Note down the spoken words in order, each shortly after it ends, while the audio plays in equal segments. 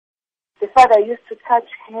father used to touch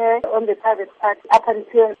her on the private part. Up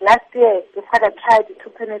until last year, the father tried to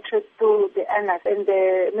penetrate through the anus, and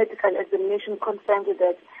the medical examination confirmed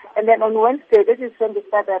that. And then on Wednesday, this is when the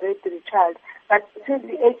father raped the child. But between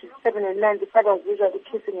the ages 7 and 9, the father was usually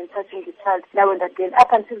kissing and touching the child now and again. Up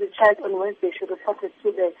until the child on Wednesday, she reported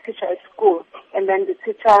to the teacher at school. And then the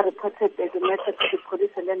teacher reported the matter to the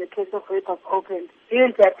police, and then the case of rape was opened. He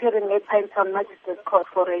will be appearing at Pinetown Magistrates Court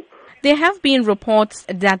for rape. There have been reports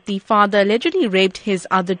that the father allegedly raped his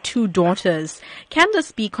other 2 daughters. Can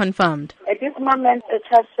this be confirmed? At this moment, the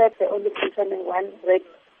child said they're only concerning one rape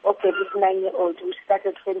of this 9-year-old, which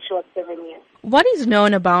started when she was 7 years. What is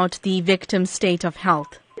known about the victim's state of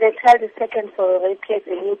health? The child is taken for a rape case,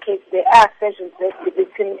 a new case. There are sessions that the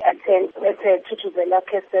victim attends at the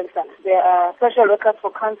Care Center. There are social workers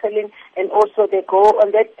for counseling, and also they go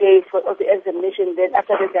on that day of the examination. Then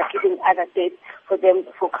after that, they are giving other dates for them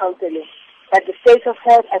for counseling. But the state of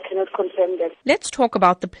health, I cannot confirm that. Let's talk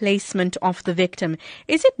about the placement of the victim.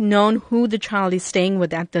 Is it known who the child is staying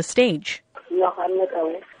with at this stage? No, I'm not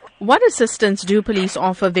aware. What assistance do police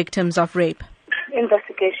offer victims of rape?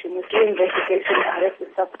 Investigation. We do investigation and arrest the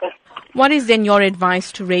suspect. What is then your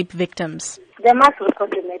advice to rape victims? They must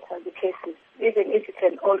report the matter, the cases. Even if it's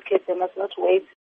an old case, they must not wait